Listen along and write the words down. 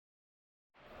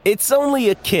It's only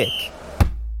a kick,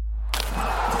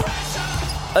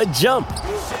 a jump,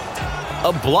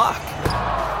 a block.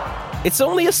 It's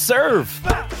only a serve.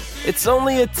 It's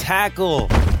only a tackle,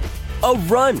 a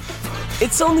run.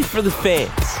 It's only for the fans.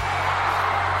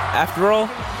 After all,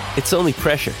 it's only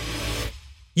pressure.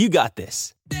 You got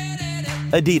this.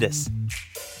 Adidas.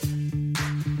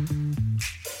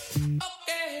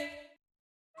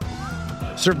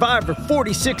 Survivor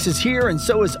 46 is here, and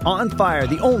so is On Fire,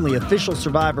 the only official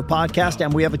Survivor podcast,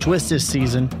 and we have a twist this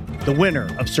season. The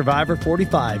winner of Survivor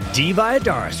 45, Dee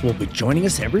Valladares, will be joining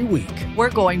us every week. We're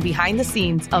going behind the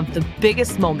scenes of the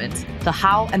biggest moments, the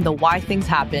how and the why things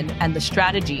happen, and the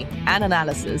strategy and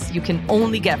analysis you can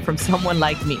only get from someone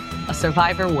like me, a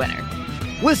Survivor winner.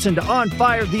 Listen to On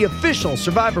Fire, the official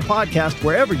Survivor podcast,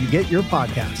 wherever you get your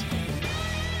podcast.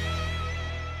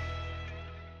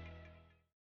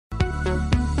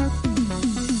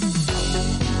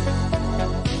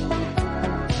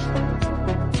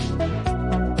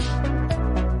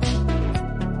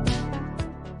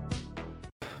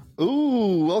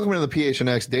 Welcome to the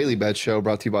PHNX Daily Bet Show,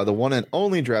 brought to you by the one and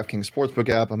only DraftKings Sportsbook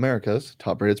app, America's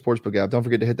top-rated sportsbook app. Don't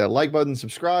forget to hit that like button,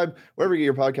 subscribe wherever you get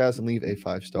your podcast, and leave a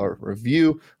 5-star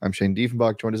review. I'm Shane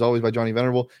Diefenbach, joined as always by Johnny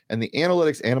Venerable and the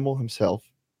analytics animal himself,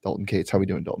 Dalton Cates. How we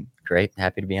doing, Dalton? Great.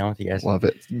 Happy to be on with you guys. Love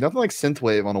it. Nothing like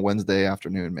synthwave on a Wednesday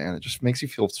afternoon, man. It just makes you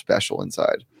feel special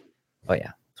inside. Oh,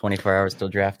 yeah. 24 hours till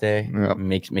draft day. Yep.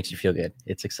 Makes you feel good.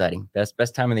 It's exciting.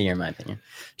 Best time of the year, in my opinion.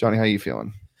 Johnny, how you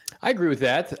feeling? I agree with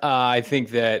that. I think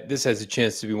that this has a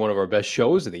chance to be one of our best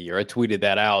shows of the year. I tweeted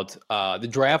that out. The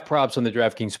draft props on the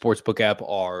DraftKings Sportsbook app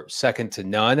are second to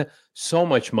none. So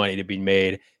much money to be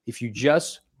made. If you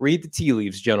just read the tea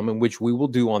leaves, gentlemen, which we will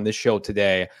do on this show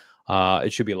today,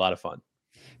 it should be a lot of fun.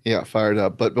 Yeah, fired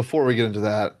up. But before we get into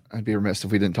that, I'd be remiss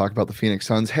if we didn't talk about the Phoenix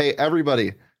Suns. Hey,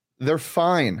 everybody, they're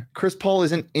fine. Chris Paul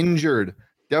isn't injured.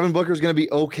 Devin Booker's going to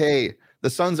be okay. The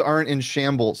Suns aren't in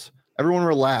shambles. Everyone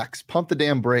relax. Pump the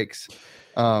damn brakes.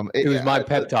 It was my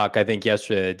pep talk, I think,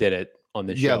 yesterday that did it on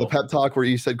the show. Yeah, the pep talk where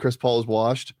you said Chris Paul is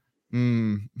washed.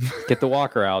 Get the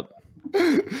walker out.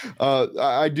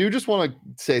 I do just want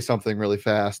to say something really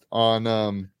fast. On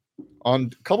a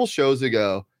couple shows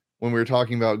ago, when we were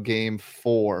talking about Game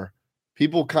 4,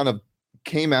 people kind of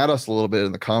came at us a little bit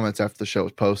in the comments after the show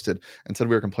was posted and said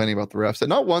we were complaining about the refs. And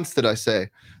not once did I say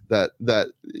that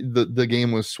the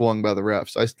game was swung by the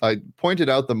refs. I pointed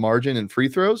out the margin in free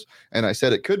throws, and I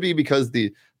said it could be because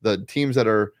the teams that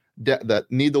are that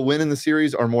need the win in the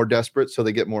series are more desperate, so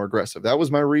they get more aggressive. That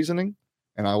was my reasoning,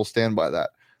 and I will stand by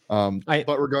that.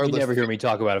 But regardless, you never hear me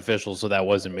talk about officials, so that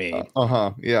wasn't me.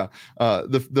 Yeah.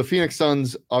 The Phoenix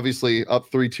Suns obviously up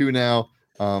 3-2 now.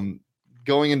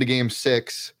 Going into Game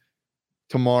 6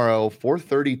 tomorrow,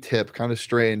 4:30 tip, kind of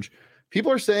strange. People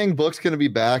are saying Book's going to be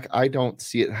back. I don't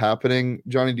see it happening.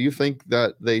 Johnny, do you think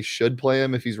that they should play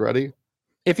him if he's ready?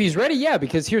 If he's ready, yeah,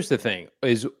 because here's the thing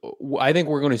is I think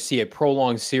we're going to see a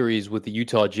prolonged series with the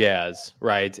Utah Jazz,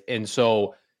 right? And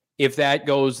so if that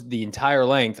goes the entire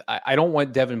length, I don't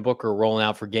want Devin Booker rolling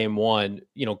out for Game 1,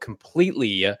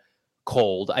 completely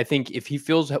cold. I think if he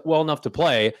feels well enough to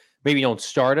play, maybe don't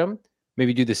start him.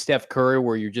 Maybe do the Steph Curry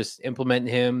where you're just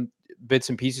implementing him bits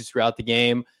and pieces throughout the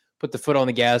game, put the foot on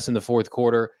the gas in the fourth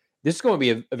quarter. This is going to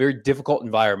be a very difficult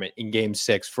environment in Game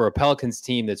 6 for a Pelicans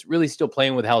team that's really still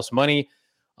playing with house money.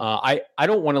 I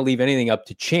don't want to leave anything up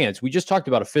to chance. We just talked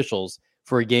about officials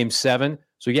for a Game 7.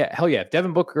 So, yeah, hell yeah. If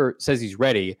Devin Booker says he's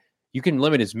ready, you can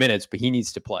limit his minutes, but he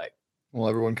needs to play. Well,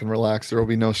 everyone can relax. There will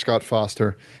be no Scott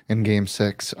Foster in Game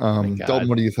 6. Dalton,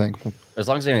 what do you think? As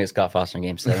long as we don't get Scott Foster in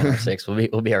Game 7 or 6,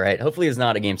 we'll be all right. Hopefully it's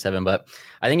not a Game 7, but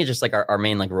I think it's just like our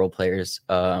main role players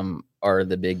are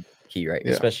the big key, right?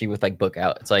 Yeah. Especially with Book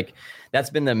out. It's that's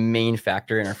been the main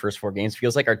factor in our first 4 games.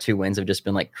 Feels like our 2 wins have just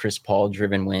been Chris Paul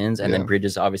driven wins, and then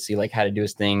Bridges obviously had to do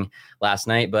his thing last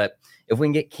night. But if we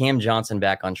can get Cam Johnson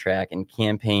back on track and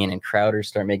Cam Payne and Crowder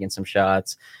start making some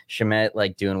shots,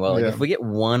 Shamet doing well, if we get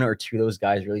 1 or 2 of those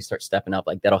guys really start stepping up,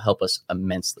 that'll help us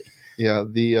immensely. Yeah,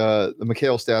 the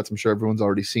Mikhail stats, I'm sure everyone's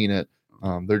already seen it.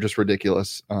 They're just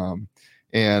ridiculous.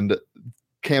 And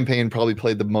Cam Payne probably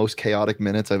played the most chaotic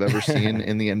minutes I've ever seen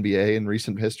in the NBA in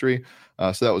recent history.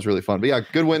 So that was really fun. But yeah,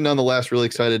 good win nonetheless. Really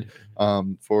excited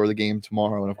for the game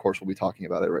tomorrow. And of course, we'll be talking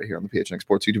about it right here on the PHNX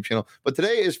Sports YouTube channel. But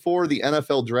today is for the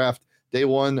NFL draft. Day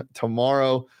 1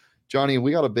 tomorrow. Johnny,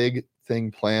 we got a big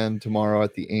thing planned tomorrow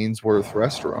at the Ainsworth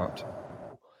restaurant.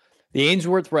 The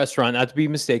Ainsworth restaurant, not to be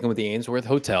mistaken with the Ainsworth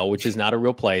Hotel, which is not a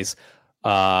real place.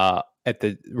 At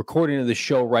the recording of the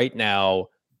show right now,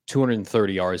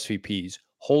 230 RSVPs.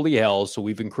 Holy hell. So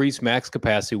we've increased max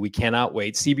capacity. We cannot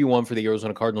wait. CB1 for the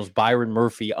Arizona Cardinals, Byron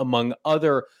Murphy, among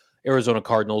other Arizona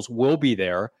Cardinals will be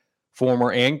there.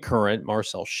 Former and current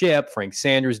Marcel Shipp, Frank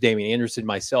Sanders, Damian Anderson,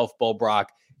 myself, Bo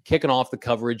Brock, kicking off the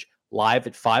coverage live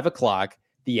at 5 o'clock.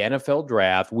 The NFL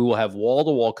draft. We will have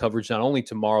wall-to-wall coverage not only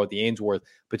tomorrow at the Ainsworth,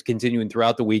 but continuing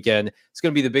throughout the weekend. It's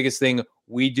going to be the biggest thing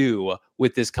we do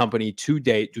with this company to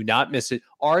date. Do not miss it.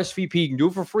 RSVP, you can do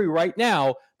it for free right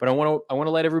now, but I want to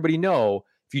let everybody know,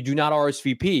 if you do not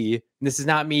RSVP, and this is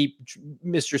not me,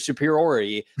 Mr.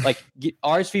 Superiority, like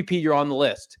RSVP, you're on the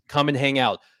list. Come and hang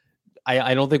out.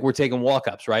 I don't think we're taking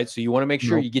walk-ups, right? So you want to make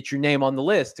sure you get your name on the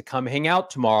list to come hang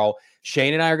out tomorrow.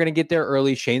 Shane and I are going to get there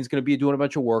early. Shane's going to be doing a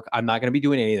bunch of work. I'm not going to be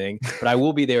doing anything, but I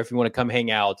will be there if you want to come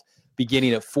hang out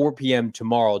beginning at 4 p.m.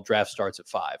 tomorrow. Draft starts at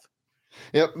 5.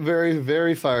 Yep, very,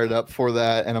 very fired up for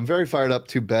that. And I'm very fired up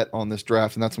to bet on this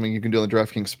draft. And that's something you can do on the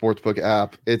DraftKings Sportsbook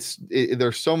app.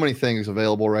 There's so many things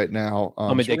available right now.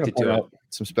 I'm addicted to it.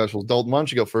 Some specials. Dalton, why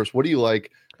don't you go first? What do you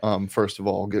like, first of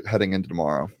all, heading into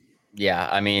tomorrow? Yeah,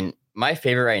 I mean, my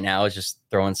favorite right now is just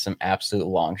throwing some absolute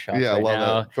long shots. Yeah, right I love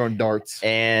now. that. Throwing darts.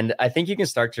 And I think you can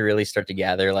start to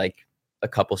gather like a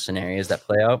couple scenarios that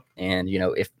play out. And,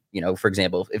 if, for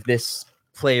example, if this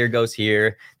player goes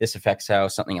here, this affects how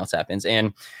something else happens.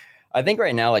 And I think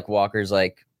right now, like Walker's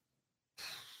like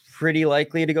pretty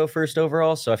likely to go first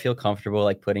overall. So I feel comfortable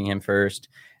like putting him first.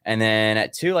 And then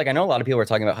at 2, like I know a lot of people are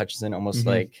talking about Hutchinson almost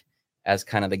like as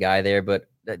kind of the guy there, but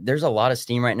there's a lot of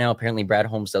steam right now. Apparently Brad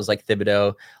Holmes does like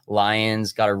Thibodeau.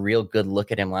 Lions got a real good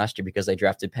look at him last year because they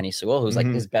drafted Penei Sewell, who's like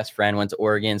his best friend, went to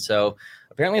Oregon. So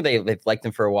apparently they've liked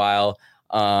him for a while.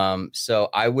 So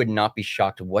I would not be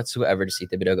shocked whatsoever to see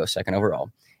Thibodeau go second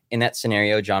overall. In that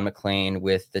scenario, John McClain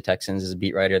with the Texans as a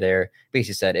beat writer there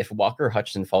basically said, if Walker or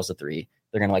Hutchinson falls to 3,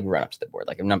 they're going to like run up to the board.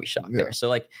 Like I'm not be shocked there. So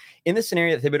like in the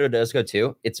scenario that Thibodeau does go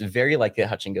 2, it's very likely that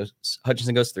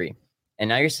Hutchinson goes 3. And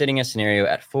now you're sitting in a scenario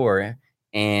at 4,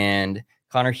 and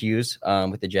Connor Hughes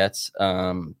with the Jets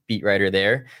beat writer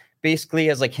there basically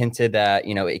has like hinted that,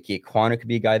 Ike Ekwonu could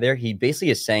be a guy there. He basically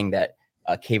is saying that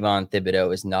Kayvon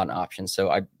Thibodeau is not an option.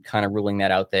 So I'm kind of ruling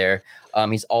that out there.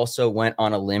 He's also went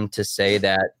on a limb to say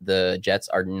that the Jets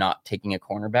are not taking a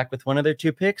cornerback with one of their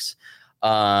 2 picks,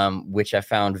 which I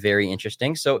found very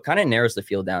interesting. So it kind of narrows the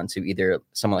field down to either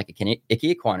someone like Ike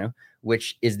Ekwonu,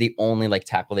 which is the only like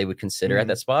tackle they would consider at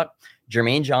that spot,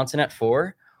 Jermaine Johnson at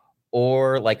 4,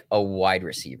 or like a wide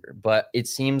receiver. But it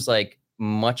seems like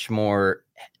much more,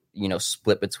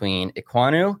 split between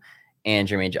Ekwonu and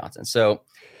Jermaine Johnson. So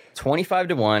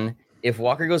 25-1. If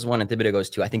Walker goes 1 and Thibodeau goes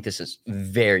 2, I think this is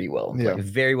very well in play,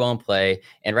 very well in play.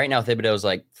 And right now Thibodeau is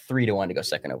like 3-1 to go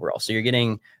second overall. So you're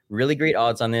getting really great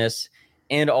odds on this.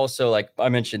 And also, like I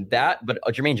mentioned that, but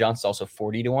Jermaine Johnson's also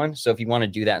 40-1. So if you want to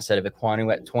do that instead of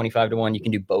Ekwonu at 25-1, you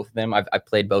can do both of them. I've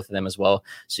played both of them as well.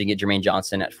 So you get Jermaine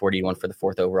Johnson at 40-1 for the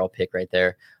 4th overall pick right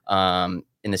there.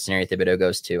 In the scenario Thibodeau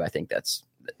goes 2, I think that's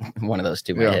one of those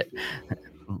 2 might hit.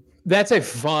 That's a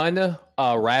fun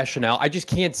rationale. I just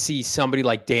can't see somebody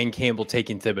like Dan Campbell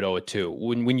taking Thibodeau at 2.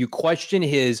 When you question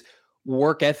his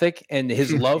work ethic and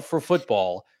his love for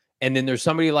football, and then there's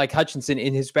somebody like Hutchinson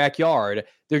in his backyard,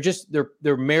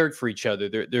 they're married for each other.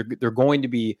 They're going to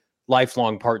be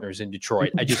lifelong partners in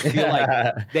Detroit. I just feel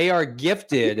like they are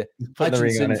gifted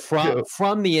Hutchinson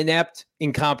from the inept,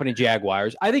 incompetent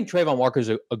Jaguars. I think Trayvon Walker's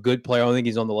a good player. I don't think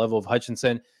he's on the level of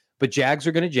Hutchinson. But Jags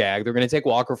are going to jag. They're going to take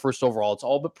Walker first overall. It's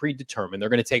all but predetermined. They're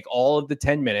going to take all of the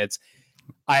 10 minutes.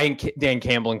 I think Dan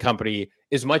Campbell and company,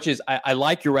 as much as I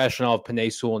like your rationale of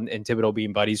Penei Sewell and Thibodeau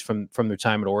being buddies from their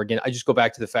time at Oregon, I just go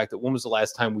back to the fact that when was the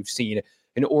last time we've seen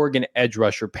an Oregon edge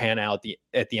rusher pan out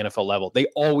at the NFL level? They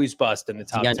always bust in the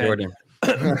top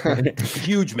 10.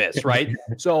 Huge miss, right?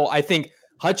 So I think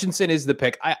Hutchinson is the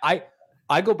pick.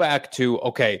 I go back to,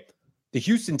 okay, the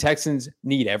Houston Texans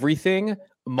need everything.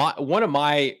 One of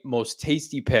my most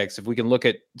tasty picks, if we can look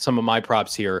at some of my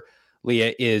props here,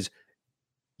 Leah, is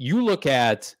you look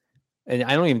at, and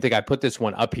I don't even think I put this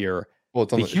one up here. Well,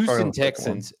 it's on the Houston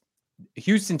Texans.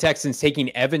 Houston Texans taking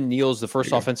Evan Neal as the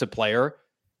first offensive player.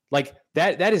 Like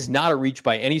that is not a reach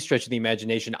by any stretch of the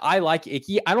imagination. I like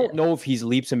Icky. I don't know if he's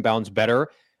leaps and bounds better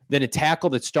than a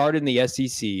tackle that started in the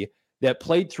SEC, that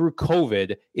played through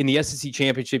COVID in the SEC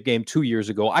championship game 2 years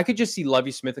ago. I could just see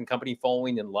Lovie Smith and company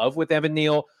falling in love with Evan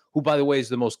Neal, who, by the way, is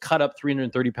the most cut up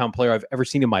 330-pound player I've ever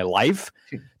seen in my life.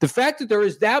 The fact that there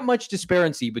is that much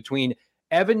disparity between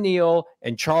Evan Neal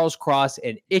and Charles Cross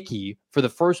and Icky for the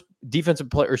first offensive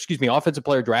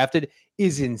player drafted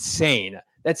is insane.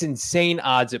 That's insane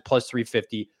odds at plus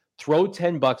 350. Throw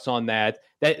 $10 on that.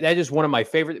 That is one of my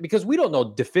favorite, because we don't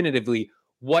know definitively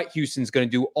what Houston's going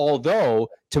to do. Although,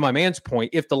 to my man's point,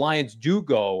 if the Lions do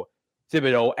go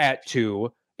Thibodeau at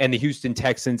 2 and the Houston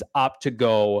Texans opt to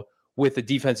go with a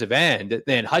defensive end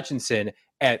than Hutchinson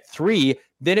at 3,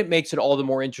 then it makes it all the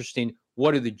more interesting.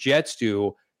 What do the Jets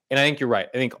do? And I think you're right.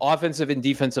 I think offensive and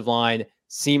defensive line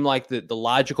seem like the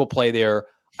logical play there.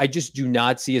 I just do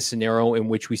not see a scenario in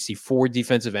which we see 4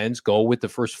 defensive ends go with the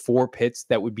first 4 picks.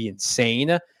 That would be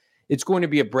insane. It's going to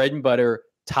be a bread and butter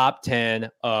top 10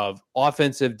 of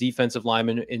offensive, defensive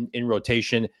linemen in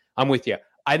rotation. I'm with you.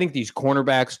 I think these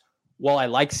cornerbacks, while I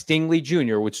like Stingley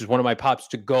Jr., which is one of my pops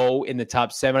to go in the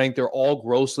top 7, I think they're all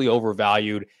grossly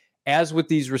overvalued. As with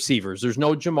these receivers, there's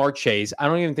no Jamar Chase. I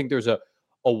don't even think there's a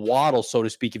Waddle, so to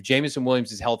speak. If Jameson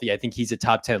Williams is healthy, I think he's a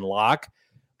top 10 lock.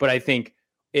 But I think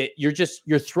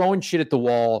you're throwing shit at the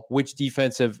wall. Which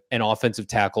defensive and offensive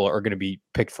tackle are going to be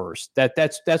picked first?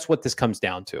 That's what this comes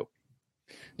down to.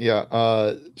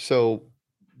 Yeah. So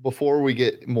before we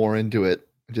get more into it,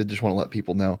 I just want to let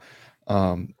people know,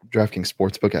 DraftKings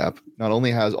Sportsbook app not only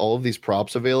has all of these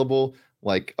props available,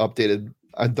 like updated.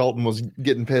 Dalton was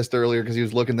getting pissed earlier because he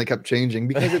was looking. They kept changing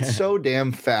because it's so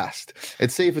damn fast.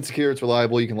 It's safe, it's secure, it's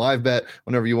reliable. You can live bet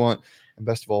whenever you want. And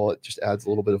best of all, it just adds a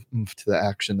little bit of oomph to the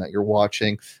action that you're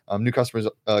watching. New customers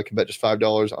can bet just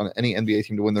 $5 on any NBA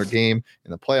team to win their game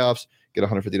in the playoffs. Get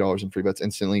 $150 in free bets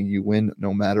instantly. You win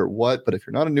no matter what. But if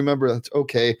you're not a new member, that's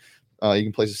okay. You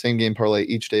can place the same game parlay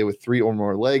each day with 3 or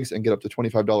more legs and get up to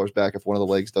 $25 back if one of the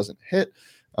legs doesn't hit.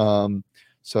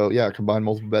 So yeah, combine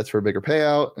multiple bets for a bigger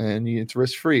payout, and it's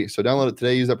risk-free. So download it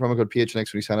today. Use that promo code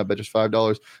PHNX when you sign up. Bet just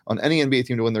 $5 on any NBA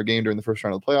team to win their game during the first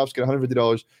round of the playoffs. Get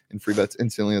 $150 in free bets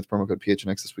instantly. That's promo code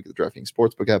PHNX this week at the DraftKings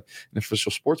Sportsbook app, an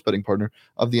official sports betting partner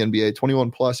of the NBA. 21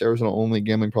 plus, Arizona only.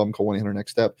 Gambling problem? Call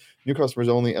 1-800-NEXT-STEP. New customers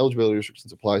only. Eligibility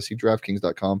restrictions apply. See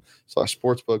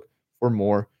DraftKings.com/sportsbook for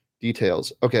more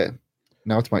details. Okay,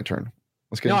 now it's my turn.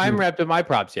 No, I haven't wrapped up my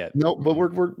props yet. No, but we're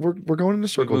going in a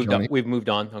circle, Johnny. We've moved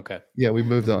on. Okay. Yeah, we've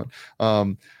moved on.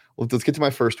 Let's get to my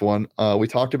first one. We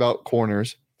talked about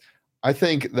corners. I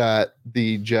think that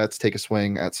the Jets take a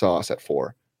swing at Sauce at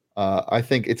 4. I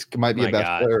think it might be a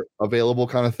best player available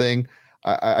kind of thing.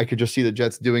 I could just see the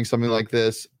Jets doing something like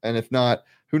this, and if not,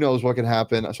 who knows what can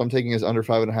happen. So I'm taking his under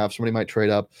 5.5. Somebody might trade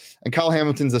up. And Kyle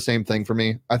Hamilton's the same thing for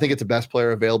me. I think it's a best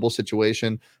player available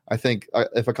situation. I think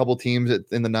if a couple teams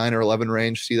in the 9 or 11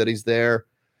 range see that he's there,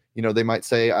 they might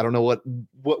say, I don't know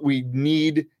what we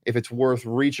need. If it's worth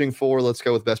reaching for, let's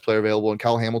go with best player available. And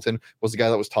Kyle Hamilton was the guy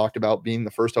that was talked about being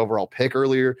the first overall pick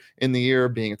earlier in the year,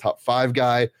 being a top 5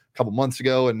 guy a couple months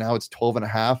ago, and now it's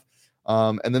 12.5.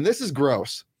 And then this is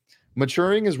gross.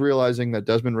 Maturing is realizing that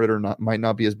Desmond Ridder might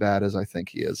not be as bad as I think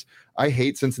he is. I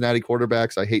hate Cincinnati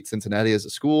quarterbacks. I hate Cincinnati as a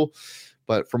school.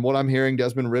 But from what I'm hearing,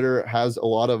 Desmond Ridder has a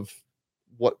lot of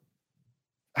what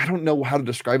I don't know how to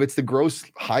describe. It's the gross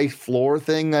high floor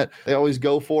thing that they always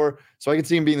go for. So I can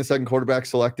see him being the second quarterback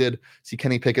selected, see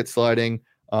Kenny Pickett sliding,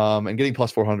 and getting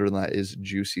plus 400 on that is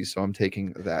juicy. So I'm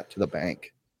taking that to the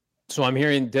bank. So I'm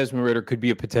hearing Desmond Ridder could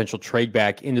be a potential trade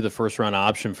back into the first round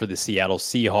option for the Seattle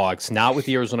Seahawks, not with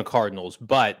the Arizona Cardinals,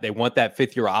 but they want that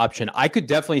 5th-year option. I could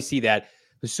definitely see that,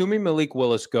 assuming Malik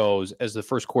Willis goes as the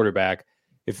first quarterback.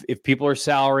 If people are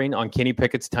souring on Kenny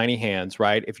Pickett's tiny hands,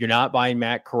 right? If you're not buying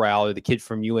Matt Corral or the kid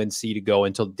from UNC to go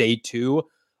until day 2,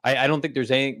 I don't think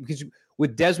there's any, because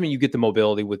with Desmond you get the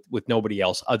mobility with nobody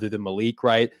else other than Malik,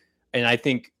 right? And I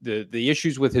think the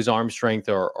issues with his arm strength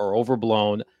are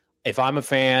overblown. If I'm a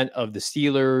fan of the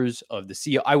Steelers, of the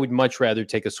Seahawks, I would much rather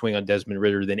take a swing on Desmond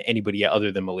Ridder than anybody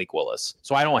other than Malik Willis.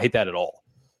 So I don't hate that at all.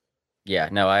 Yeah,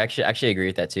 no, I actually agree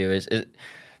with that too.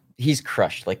 He's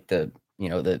crushed like the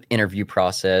interview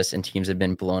process, and teams have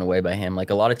been blown away by him.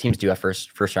 Like a lot of teams do have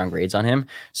first round grades on him.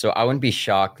 So I wouldn't be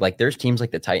shocked. Like there's teams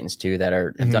like the Titans too that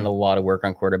have done a lot of work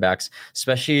on quarterbacks,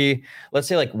 especially let's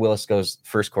say like Willis goes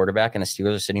first quarterback and the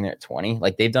Steelers are sitting there at 20.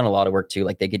 Like they've done a lot of work too.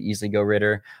 Like they could easily go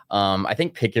Ridder. I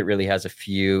think Pickett really has a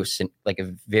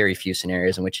very few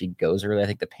scenarios in which he goes early. I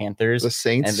think the Panthers, the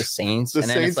Saints,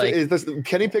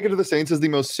 Kenny Pickett to the Saints is the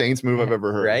most Saints move I've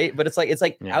ever heard. Right. But it's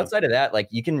like outside of that, like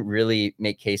you can really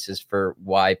make cases for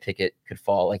why Pickett could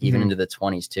fall like even into the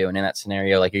 20s too. And in that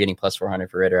scenario, like you're getting plus 400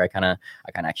 for Ridder. I kind of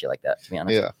actually like that, to be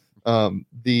honest. Yeah.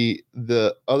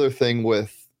 The other thing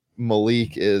with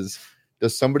Malik is,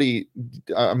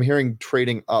 I'm hearing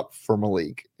trading up for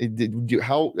Malik. I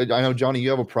know Johnny, you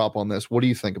have a prop on this. What do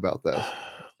you think about that?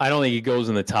 I don't think he goes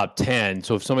in the top 10.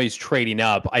 So if somebody's trading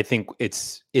up, I think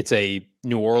it's a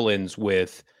New Orleans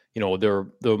with, their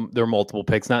multiple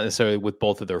picks, not necessarily with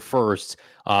both of their firsts.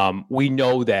 We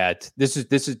know that this is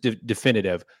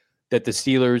definitive that the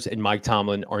Steelers and Mike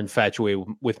Tomlin are infatuated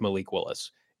with Malik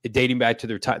Willis. Dating back to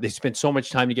their time, they spent so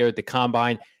much time together at the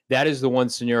combine. That is the one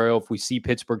scenario. If we see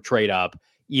Pittsburgh trade up,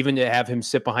 even to have him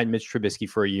sit behind Mitch Trubisky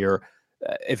for a year,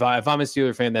 if I'm a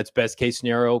Steeler fan, that's best case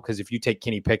scenario. Because if you take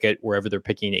Kenny Pickett wherever they're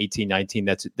picking 18, 19,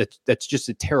 that's just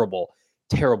a terrible.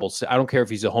 I don't care if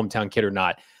he's a hometown kid or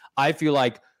not. I feel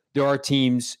like there are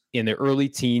teams in the early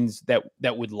teens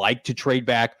that would like to trade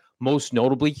back. Most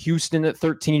notably, Houston at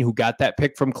 13, who got that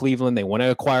pick from Cleveland. They want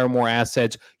to acquire more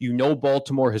assets.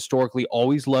 Baltimore historically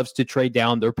always loves to trade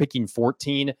down. They're picking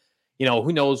 14.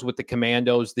 Who knows with the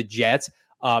Commandos, the Jets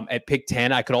at pick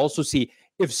 10. I could also see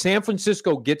if San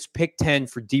Francisco gets pick 10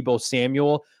 for Deebo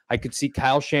Samuel, I could see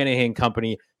Kyle Shanahan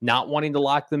company not wanting to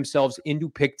lock themselves into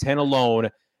pick 10 alone,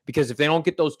 because if they don't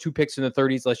get those 2 picks in the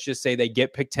 30s, let's just say they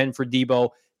get pick 10 for Deebo,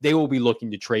 they will be looking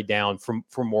to trade down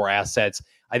for more assets.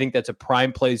 I think that's a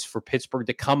prime place for Pittsburgh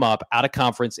to come up out of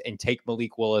conference and take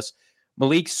Malik Willis.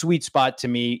 Malik's sweet spot to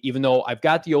me, even though I've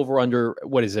got the over under,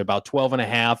 what is it, about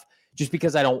 12.5, just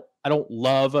because I don't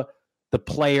love the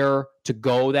player to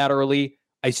go that early.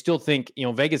 I still think,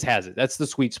 Vegas has it. That's the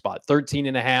sweet spot,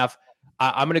 13.5.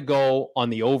 I'm going to go on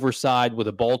the over side with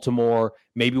a Baltimore,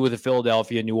 maybe with a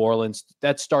Philadelphia, New Orleans.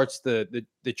 That starts the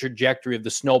trajectory of the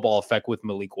snowball effect with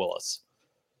Malik Willis.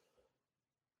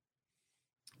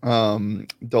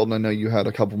 Dalton, I know you had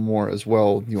a couple more as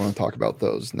well. You want to talk about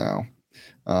those now?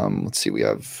 Let's see. We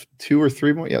have 2 or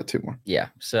 3 more. Yeah, 2 more. Yeah.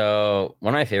 So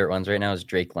one of my favorite ones right now is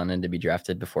Drake London to be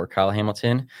drafted before Kyle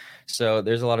Hamilton. So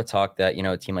there's a lot of talk that,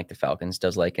 a team like the Falcons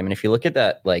does like him. And if you look at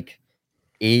that,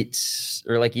 8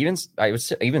 or even, I would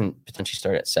say even potentially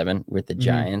start at 7 with the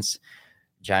Giants.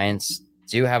 Giants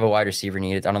do have a wide receiver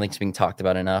needed. I don't think it's being talked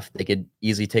about enough. They could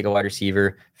easily take a wide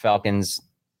receiver. Falcons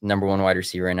number 1 wide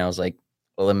receiver right now is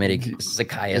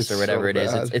Zacchaeus or whatever it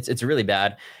is. It's really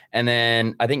bad. And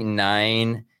then I think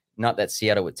 9, not that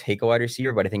Seattle would take a wide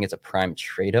receiver, but I think it's a prime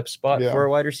trade up spot for a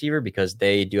wide receiver because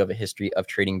they do have a history of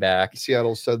trading back.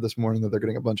 Seattle said this morning that they're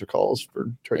getting a bunch of calls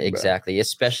for trading back.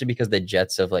 Especially because the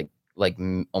Jets have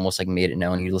almost made it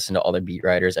known. You listen to all their beat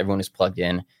writers, everyone is plugged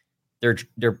in.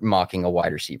 They're mocking a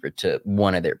wide receiver to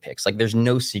one of their picks. There's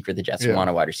no secret the Jets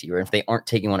want a wide receiver. And if they aren't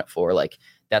taking one at 4,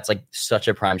 that's such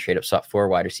a prime trade up spot for a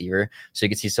wide receiver. So you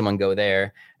could see someone go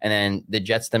there. And then the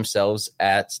Jets themselves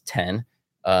at 10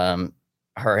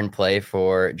 are in play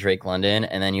for Drake London.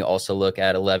 And then you also look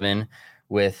at 11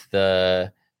 with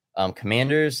the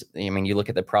Commanders. I mean, you look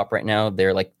at the prop right now,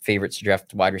 they're favorites to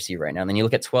draft wide receiver right now. And then you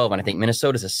look at 12, and I think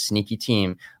Minnesota's a sneaky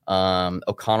team.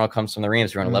 O'Connell comes from the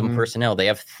Rams. They're on 11 personnel. They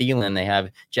have Thielen, they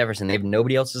have Jefferson, they have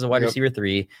nobody else as a wide receiver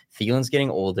 3. Thielen's getting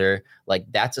older.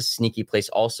 That's a sneaky place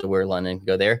also where London can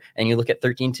go there. And you look at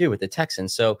 13 too with the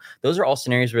Texans. So those are all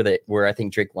scenarios where I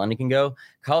think Drake London can go.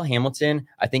 Kyle Hamilton,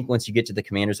 I think once you get to the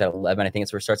Commanders at 11, I think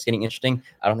it's where it starts getting interesting.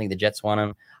 I don't think the Jets want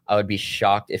him. I would be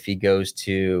shocked if he goes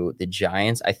to the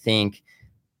Giants. I think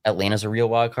Atlanta's a real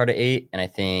wild card at 8, and I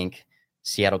think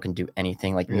Seattle can do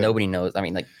anything. Nobody knows. I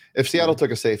mean, if Seattle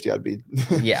took a safety, I'd be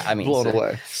blown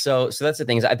away. So that's the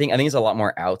thing is I think it's a lot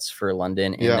more outs for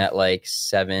London in that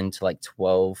 7 to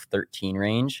 12, 13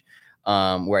 range,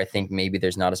 where I think maybe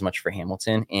there's not as much for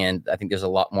Hamilton, and I think there's a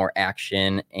lot more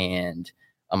action and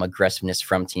aggressiveness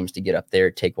from teams to get up there,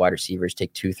 take wide receivers,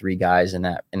 take 2-3 guys in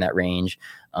that range.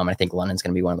 I think London's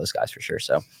going to be one of those guys for sure.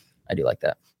 So I do like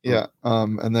that. Yeah.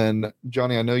 And then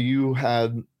Johnny, I know you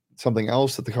had something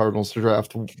else at the Cardinals to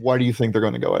draft. Why do you think they're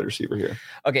going to go wide receiver here?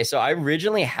 Okay. So I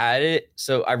originally had it.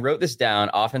 So I wrote this down,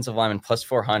 offensive lineman plus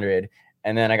 400.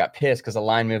 And then I got pissed because the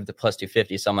line moved to plus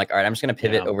 250. So I'm like, all right, I'm just going to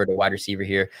pivot over to wide receiver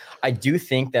here. I do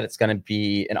think that it's going to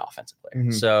be an offensive player.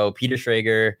 Mm-hmm. So Peter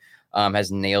Schrager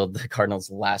has nailed the Cardinals'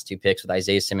 last 2 picks with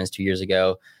Isaiah Simmons 2 years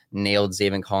ago, nailed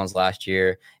Zaven Collins last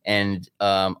year. And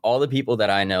all the people that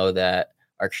I know that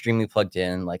are extremely plugged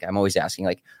in, I'm always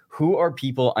asking, who are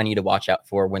people I need to watch out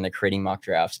for when they're creating mock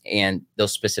drafts and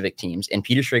those specific teams? And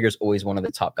Peter Schrager is always one of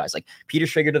the top guys. Peter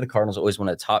Schrager to the Cardinals is always one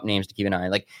of the top names to keep an eye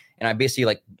on. And I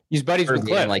basically he's buddies with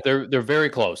Cliff. They're very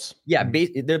close. Yeah,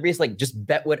 they're basically just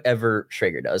bet whatever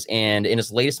Schrager does. And in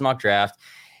his latest mock draft,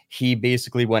 he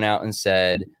basically went out and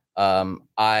said,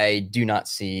 I do not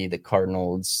see the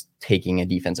Cardinals taking a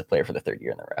defensive player for the 3rd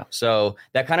year in a row. So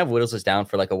that kind of whittles us down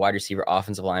for a wide receiver,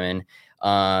 offensive lineman.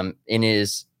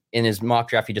 In his mock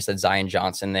draft, he just had Zion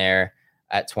Johnson there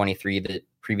at 23. The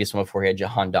previous one before he had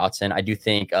Jahan Dotson. I do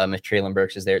think if Treylon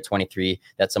Burks is there at 23,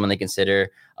 that's someone they consider.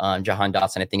 Jahan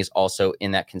Dotson, I think, is also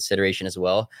in that consideration as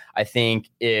well. I think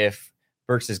if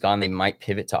Burks is gone, they might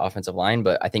pivot to offensive line,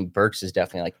 but I think Burks is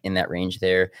definitely in that range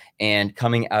there. And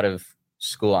coming out of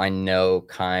school, I know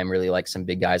Keim really likes some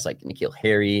big guys like N'Keal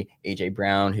Harry, AJ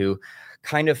Brown, who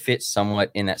kind of fit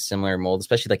somewhat in that similar mold,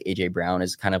 especially AJ Brown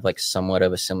is kind of somewhat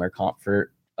of a similar comp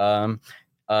for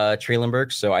Treylon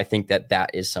Burks. So I think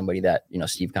that is somebody that,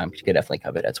 Steve Keim could definitely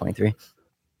covet at 23.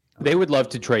 They would love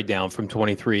to trade down from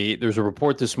 23. There's a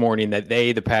report this morning that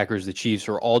the Packers, the Chiefs,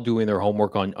 are all doing their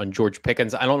homework on George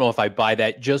Pickens. I don't know if I buy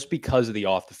that just because of the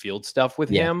off the field stuff with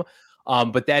him.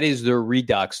 But that is their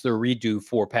redux, their redo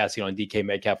for passing on DK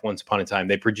Metcalf once upon a time.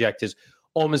 They project as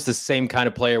almost the same kind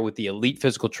of player with the elite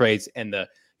physical traits and the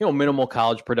minimal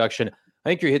college production. I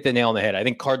think you hit the nail on the head. I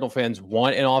think Cardinal fans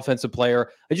want an offensive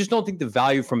player. I just don't think the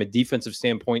value from a defensive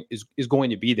standpoint is going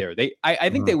to be there. I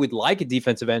think they would like a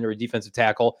defensive end or a defensive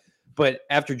tackle, but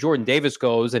after Jordan Davis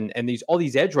goes and all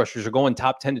these edge rushers are going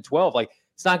top 10 to 12, like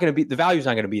it's not going to be, the value's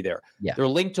not going to be there. Yeah. They're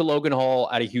linked to Logan Hall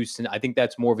out of Houston. I think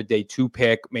that's more of a day 2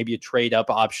 pick, maybe a trade up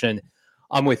option.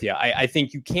 I'm with you. I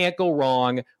think you can't go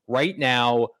wrong right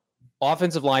now.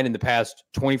 Offensive line in the past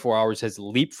 24 hours has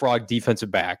leapfrogged defensive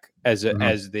back as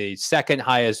the second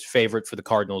highest favorite for the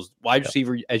Cardinals. Wide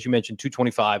receiver, as you mentioned,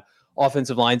 225.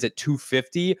 Offensive line's at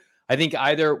 250. I think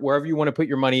either wherever you want to put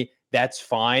your money, that's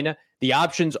fine. The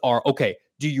options are, okay,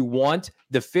 do you want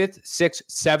the 5th, 6th,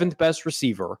 7th best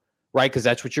receiver, right? Because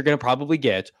that's what you're going to probably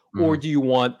get. Or do you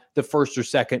want the 1st or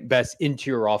 2nd best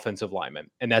interior offensive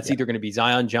lineman? And that's either going to be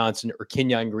Zion Johnson or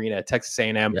Kenyon Green at Texas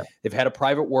A&M. They've had a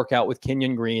private workout with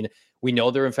Kenyon Green. We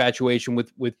know their infatuation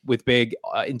with big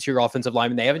interior offensive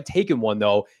linemen. They haven't taken one,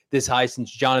 though, this high since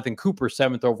Jonathan Cooper,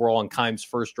 7th overall in Keim's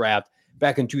first draft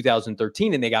back in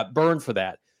 2013, and they got burned for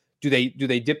that. Do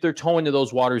they dip their toe into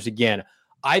those waters again?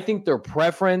 I think their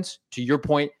preference, to your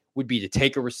point, would be to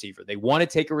take a receiver. They want to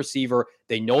take a receiver.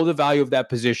 They know the value of that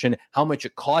position, how much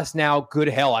it costs now. Good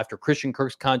hell, after Christian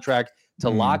Kirk's contract, to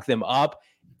lock them up.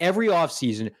 Every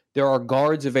offseason, there are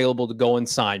guards available to go and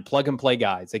sign, plug-and-play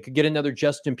guys. They could get another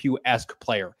Justin Pugh-esque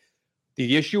player.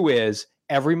 The issue is,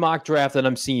 every mock draft that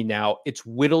I'm seeing now, it's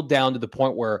whittled down to the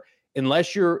point where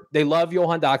unless they love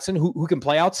Johan Dotson, who can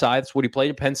play outside, that's what he played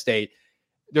at Penn State,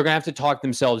 they're going to have to talk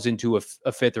themselves into a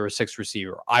 5th or a 6th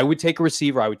receiver. I would take a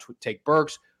receiver. I would take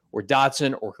Burks or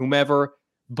Dotson or whomever,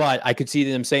 but I could see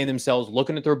them saying themselves,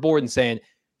 looking at their board and saying,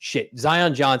 shit,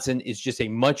 Zion Johnson is just a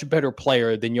much better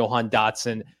player than Johan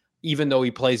Dotson, even though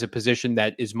he plays a position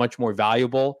that is much more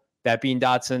valuable, that being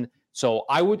Dotson. So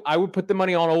I would put the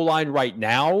money on O-line right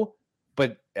now,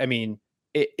 but I mean,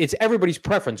 it's everybody's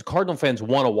preference. Cardinal fans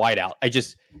want a wideout.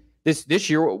 This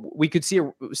year we could see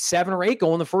a 7 or 8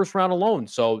 go in the first round alone.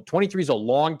 So 23 is a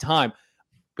long time.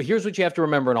 But here's what you have to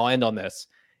remember, and I'll end on this.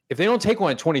 If they don't take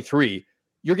one at 23,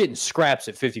 you're getting scraps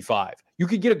at 55. You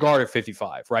could get a guard at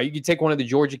 55, right? You could take one of the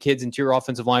Georgia kids, interior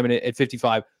offensive lineman at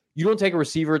 55. You don't take a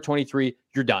receiver at 23,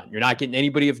 you're done. You're not getting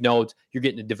anybody of note. You're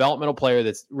getting a developmental player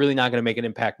that's really not going to make an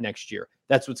impact next year.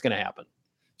 That's what's going to happen.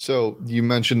 So you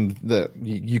mentioned that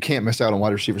you can't miss out on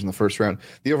wide receivers in the first round.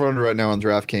 The over-under right now on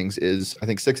DraftKings is, I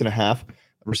think, 6.5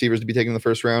 receivers to be taken in the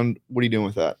first round. What are you doing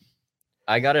with that?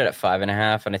 I got it at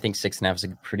 5.5, and I think 6.5 is a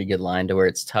pretty good line to where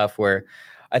it's tough, where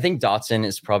I think Dotson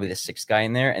is probably the 6th guy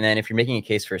in there. And then if you're making a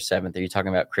case for a 7th, are you talking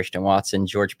about Christian Watson?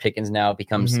 George Pickens now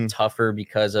becomes tougher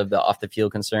because of the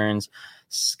off-the-field concerns.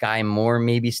 Sky Moore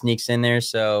maybe sneaks in there.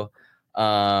 So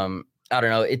I don't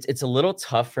know. It's a little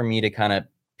tough for me to kind of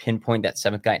pinpoint that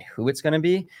 7th guy and who it's going to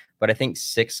be. But I think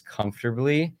 6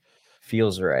 comfortably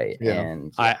feels right. Yeah.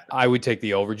 And I would take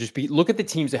the over. Look at the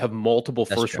teams that have multiple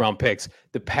first-round picks.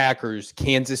 The Packers,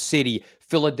 Kansas City,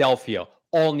 Philadelphia,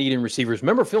 all needing receivers.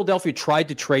 Remember, Philadelphia tried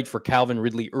to trade for Calvin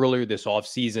Ridley earlier this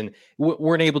offseason.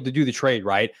 Weren't able to do the trade,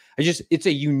 right? It's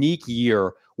a unique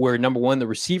year where, number one, the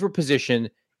receiver position,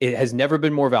 it has never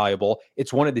been more valuable.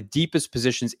 It's one of the deepest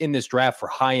positions in this draft for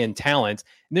high-end talent.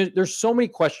 And there's so many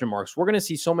question marks. We're going to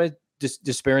see so much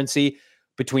disparity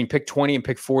between pick 20 and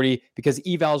pick 40 because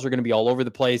evals are going to be all over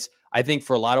the place. I think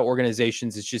for a lot of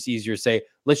organizations, it's just easier to say,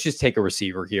 let's just take a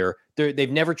receiver here. They've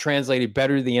never translated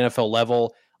better to the NFL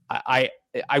level.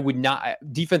 I would not.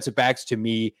 Defensive backs to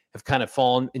me have kind of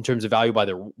fallen in terms of value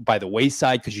by the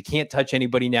wayside because you can't touch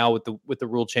anybody now with the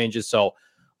rule changes. So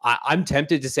I'm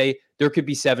tempted to say there could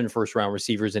be 7 first-round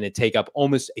receivers and it take up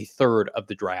almost a third of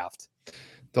the draft.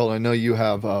 Dalton, I know you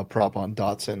have a prop on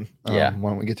Dotson. Yeah. Why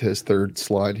don't we get to his 3rd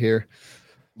slide here?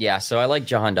 Yeah, so I like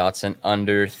Jahan Dotson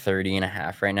under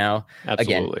 30.5 right now.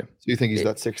 Absolutely. Again, so you think he's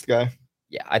that 6th guy?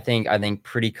 Yeah, I think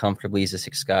pretty comfortably he's a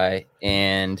 6th guy.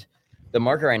 And the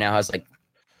market right now has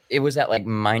it was at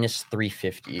minus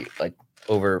 350,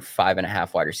 over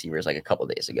 5.5 wide receivers a couple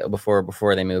of days ago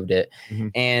before they moved it.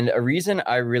 And a reason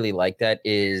I really like that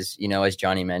is, as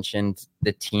Johnny mentioned,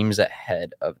 the teams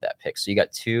ahead of that pick. So you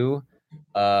got 2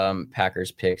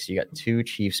 Packers picks, you got 2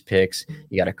 Chiefs picks,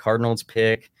 you got a Cardinals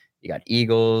pick, you got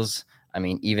Eagles. I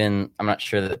mean, even I'm not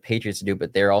sure that the Patriots do,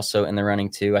 but they're also in the running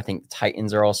too. I think the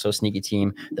Titans are also a sneaky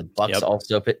team. The Bucks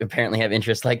also apparently have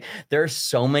interest. There are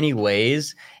so many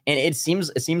ways, and it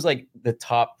seems like the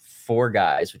top 4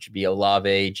 guys, which would be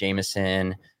Olave,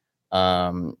 Jameson,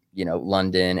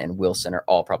 London, and Wilson are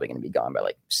all probably going to be gone by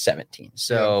like 17.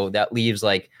 So that leaves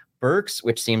like Burks,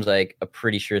 which seems like a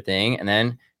pretty sure thing. And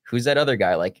then who's that other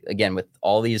guy? Like, again, with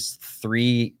all these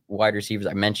 3 wide receivers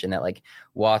I mentioned, that like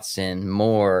Watson,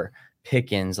 Moore,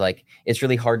 Pickens, like it's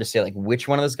really hard to say like which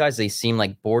one of those guys. They seem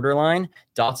like borderline.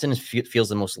 Dotson feels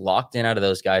the most locked in out of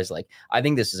those guys. Like, I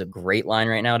think this is a great line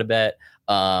right now to bet.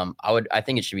 I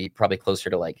think it should be probably closer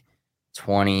to like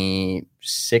 26.5,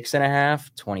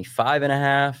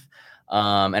 25.5.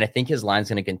 And I think his line's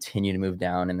going to continue to move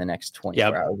down in the next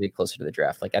 24 hours, be closer to the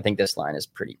draft. Like, I think this line is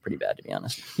pretty bad, to be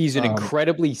honest. He's an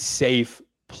incredibly safe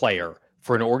player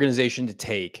for an organization to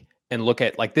take and look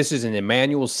at. Like, this is an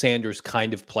Emmanuel Sanders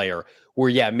kind of player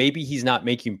where, maybe he's not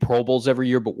making Pro Bowls every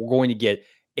year, but we're going to get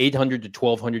 800 to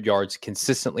 1,200 yards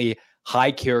consistently,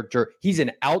 high character. He's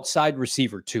an outside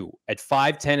receiver too at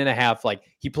 5'10.5". Like,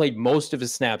 he played most of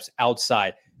his snaps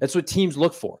outside. That's what teams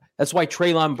look for. That's why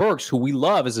Treylon Burks, who we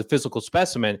love as a physical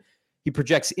specimen, he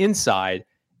projects inside.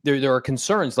 There are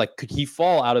concerns, like, could he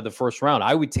fall out of the first round?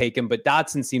 I would take him, but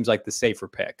Dotson seems like the safer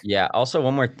pick. Yeah. Also,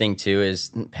 one more thing too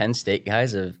is Penn State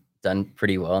guys have done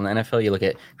pretty well in the NFL. You look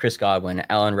at Chris Godwin,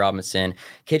 Allen Robinson,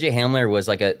 KJ Hamler was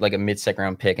like a mid-second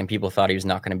round pick, and people thought he was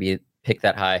not going to be picked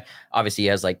that high. Obviously, he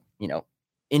has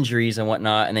injuries and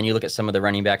whatnot. And then you look at some of the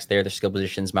running backs there, their skill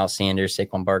positions: Miles Sanders,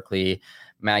 Saquon Barkley,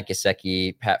 Matt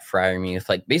Gesicki, Pat Freiermuth.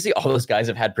 Like, basically all those guys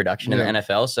have had production in the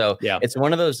NFL. So it's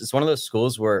one of those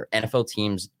schools where NFL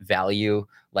teams value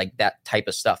like that type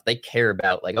of stuff. They care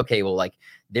about like, okay, well, like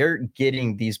they're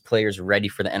getting these players ready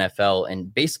for the NFL,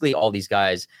 and basically all these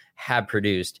guys have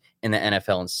produced in the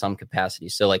NFL in some capacity.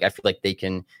 So like, I feel like they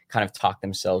can kind of talk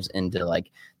themselves into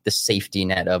like the safety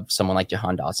net of someone like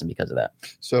Jahan Dotson because of that.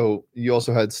 So you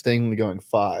also had Stingley going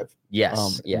 5.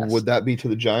 Yes. Yes. Would that be to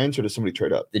the Giants, or does somebody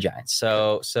trade up? The Giants.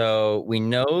 So we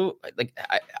know, like,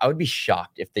 I would be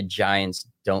shocked if the Giants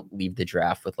don't leave the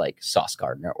draft with like Sauce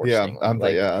Gardner or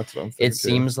Stingley. That's what I'm thinking. It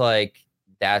seems like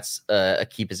that's a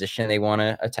key position they want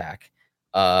to attack.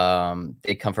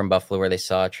 They come from Buffalo, where they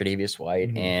saw Tre'Davious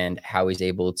White and how he's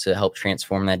able to help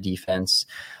transform that defense.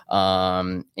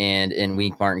 And in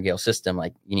Wink Martingale's system,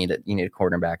 like you need a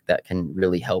quarterback that can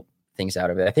really help things out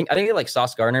of it. I think they like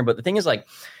Sauce Gardner, but the thing is, like,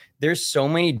 there's so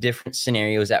many different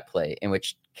scenarios at play in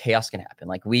which chaos can happen.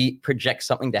 Like, we project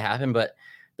something to happen, but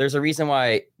there's a reason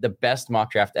why the best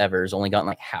mock draft ever has only gotten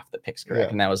like half the picks correct.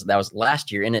 Yeah. And that was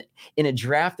last year in a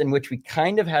draft in which we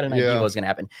kind of had an idea what was going to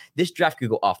happen. This draft could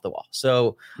go off the wall.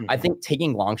 So I think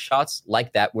taking long shots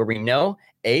like that, where we know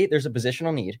A, there's a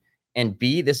positional need, and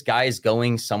B, this guy is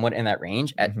going somewhat in that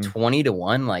range at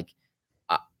 20-1. Like,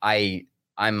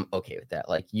 I'm okay with that.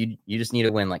 Like, you just need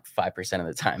to win like 5% of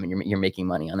the time, and you're making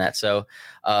money on that. So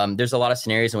there's a lot of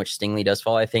scenarios in which Stingley does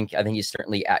fall. I think he's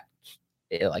certainly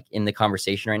like in the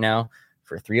conversation right now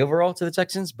for 3 overall to the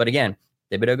Texans. But again,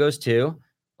 Thibodeau goes 2,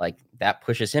 like that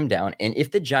pushes him down. And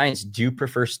if the Giants do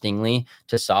prefer Stingley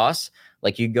to Sauce,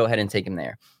 like, you go ahead and take him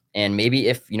there. And maybe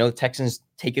if, the Texans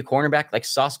take a cornerback like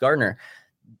Sauce Gardner,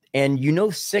 and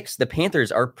 6, the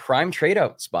Panthers are prime trade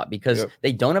out spot because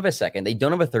they don't have a second. They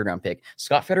don't have a 3rd round pick.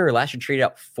 Scott Fitterer last year traded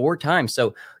out 4 times.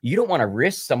 So you don't want to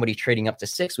risk somebody trading up to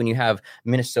 6 when you have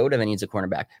Minnesota that needs a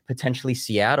cornerback, potentially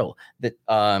Seattle. That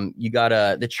you got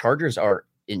the Chargers are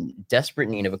in desperate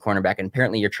need of a cornerback, and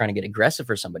apparently you're trying to get aggressive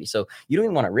for somebody. So you don't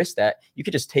even want to risk that. You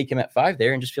could just take him at 5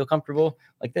 there and just feel comfortable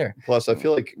like there. Plus, I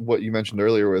feel like what you mentioned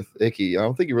earlier with Icky, I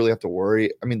don't think you really have to worry.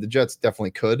 I mean, the Jets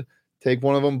definitely could take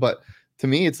one of them, but to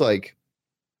me, it's like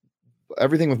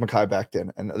everything with Mekhi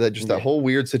Becton and that whole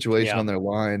weird situation on their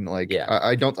line. Like,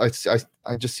 I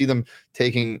just see them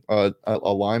taking a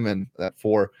lineman at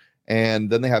 4, and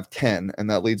then they have 10, and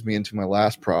that leads me into my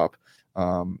last prop,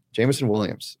 Jameson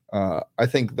Williams. I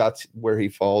think that's where he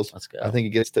falls. Let's go. I think he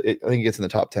gets in the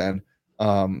top 10.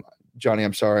 Johnny,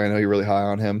 I'm sorry, I know you're really high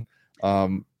on him.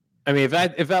 I mean,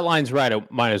 if that line's right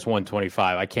at minus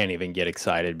 125, I can't even get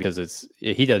excited because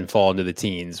he doesn't fall into the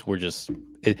teens.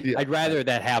 I'd rather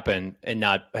that happen and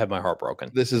not have my heart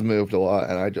broken. This has moved a lot,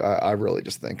 and I really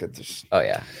just think it's just,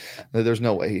 there's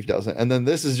no way he doesn't. And then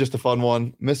this is just a fun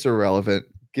one, Mr. Irrelevant.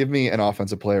 Give me an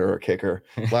offensive player or a kicker.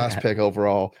 Last pick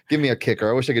overall. Give me a kicker.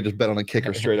 I wish I could just bet on a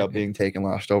kicker straight up being taken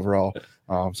last overall.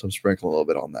 So I'm sprinkling a little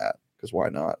bit on that. Because why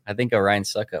not? I think Ryan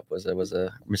Suckup was a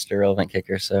Mr. Irrelevant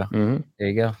kicker. So there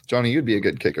you go. Johnny, you'd be a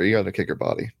good kicker. You got a kicker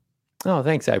body. Oh,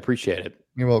 thanks. I appreciate it.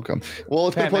 You're welcome. Well,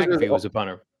 it's Pat been a pleasure. McAfee was a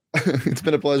punter. It's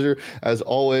been a pleasure as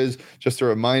always. Just a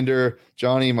reminder,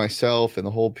 Johnny, myself, and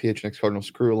the whole PHNX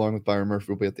Cardinals crew, along with Byron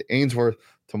Murphy, will be at the Ainsworth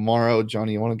tomorrow.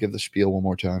 Johnny, you want to give the spiel one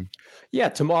more time? Yeah,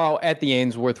 tomorrow at the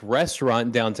Ainsworth Restaurant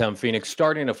in downtown Phoenix,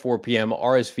 starting at 4 p.m.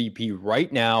 RSVP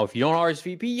right now. If you don't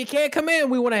RSVP, you can't come in.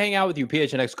 We want to hang out with you.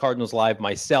 PHNX Cardinals Live,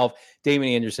 myself, Damon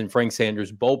Anderson, Frank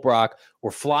Sanders, Bo Brock.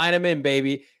 We're flying him in,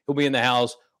 baby. He'll be in the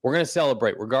house. We're going to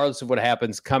celebrate regardless of what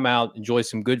happens. Come out, enjoy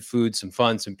some good food, some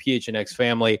fun, some PHNX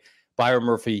family. Byron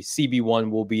Murphy,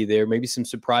 CB1 will be there. Maybe some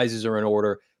surprises are in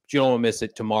order, but you don't want to miss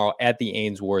it tomorrow at the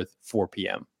Ainsworth, 4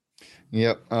 p.m.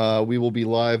 Yep. We will be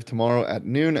live tomorrow at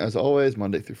noon, as always,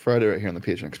 Monday through Friday, right here on the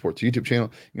PHNX Sports YouTube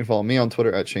channel. You can follow me on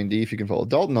Twitter at Shane Deef. You can follow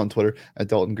Dalton on Twitter at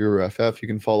Dalton Guru FF. You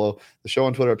can follow the show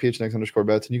on Twitter at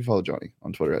PHNX_bets, and you can follow Johnny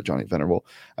on Twitter at Johnny Venerable.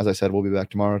 As I said, we'll be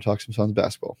back tomorrow to talk some Suns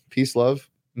basketball. Peace, love,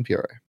 and PRA.